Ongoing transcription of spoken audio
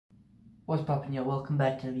What's poppin', yo? Welcome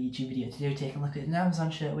back to another YouTube video. Today we're taking a look at an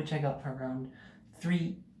Amazon shirt which I got for around 4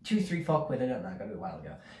 quid. I don't know, I got it a while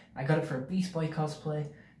ago. I got it for a Beast Boy cosplay,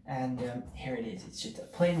 and here it is. It's just a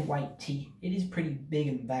plain white tee. It is pretty big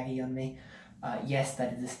and baggy on me. Yes,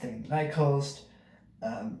 that is this thing that I caused.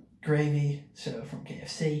 Gravy, so from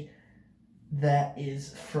KFC. That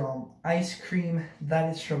is from ice cream.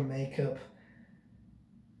 That is from makeup.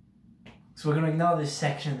 So we're going to ignore this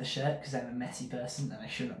section of the shirt because I'm a messy person and I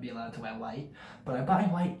should not be allowed to wear white. But I buy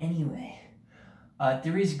white anyway.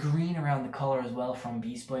 There is green around the collar as well from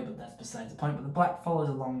Beast Boy, but that's besides the point. But the black follows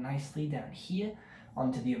along nicely down here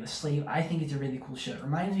onto the other sleeve. I think it's a really cool shirt.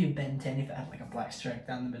 Reminds me of Ben 10 if it had like a black stripe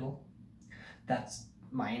down the middle. That's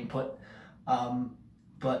my input.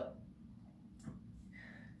 But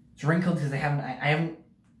it's wrinkled because I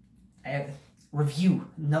have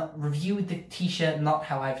reviewed the t-shirt, not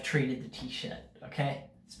how I've treated the t-shirt, okay?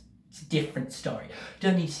 It's a different story.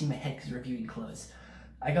 Don't need to see my head because reviewing clothes.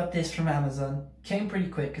 I got this from Amazon. Came pretty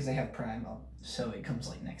quick because I have Prime on, so it comes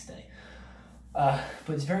like next day. But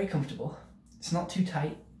it's very comfortable. It's not too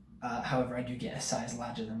tight. However, I do get a size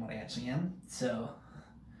larger than what I actually am, so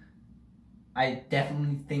I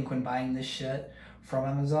definitely think when buying this shirt from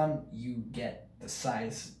Amazon, you get the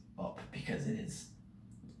size up because it is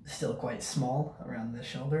still quite small around the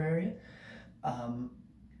shoulder area.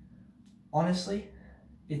 Honestly,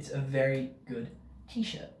 it's a very good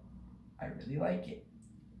t-shirt. I really like it.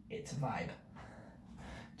 It's a vibe.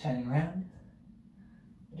 Turning around.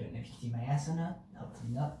 I don't know if you can see my ass or not.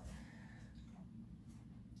 Hopefully not.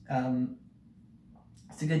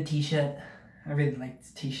 It's a good t-shirt. I really like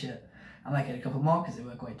this t-shirt. I might get a couple more because they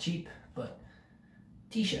were quite cheap, but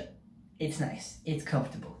t-shirt. It's nice. It's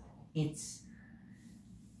comfortable. It's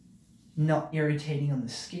not irritating on the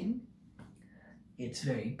skin. It's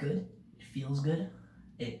very good. It feels good.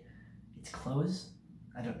 It's clothes.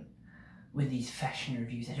 With these fashion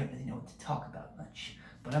reviews, I don't really know what to talk about much,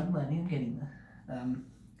 but I'm learning. I'm getting there.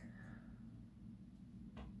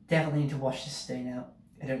 Definitely need to wash this stain out.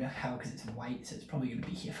 I don't know how because it's white, so it's probably going to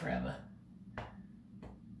be here forever.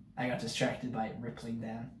 I got distracted by it rippling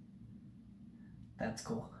down. That's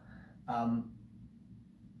cool.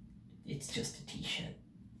 It's just a t-shirt.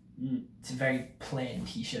 It's a very plain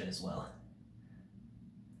t-shirt as well.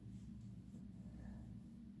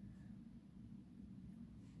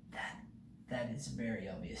 That is very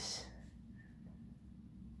obvious.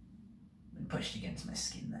 When pushed against my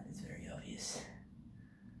skin, that is very obvious.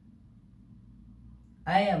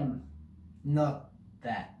 I am not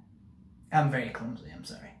that. I'm very clumsy, I'm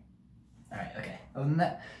sorry. Alright, okay. Other than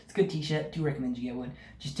that, it's a good t-shirt. Do recommend you get one.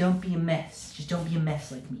 Just don't be a mess. Just don't be a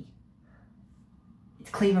mess like me. It's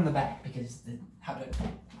clean on the back because how did I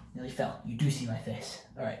nearly fell. You do see my face.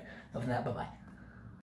 Alright, other than that, bye-bye.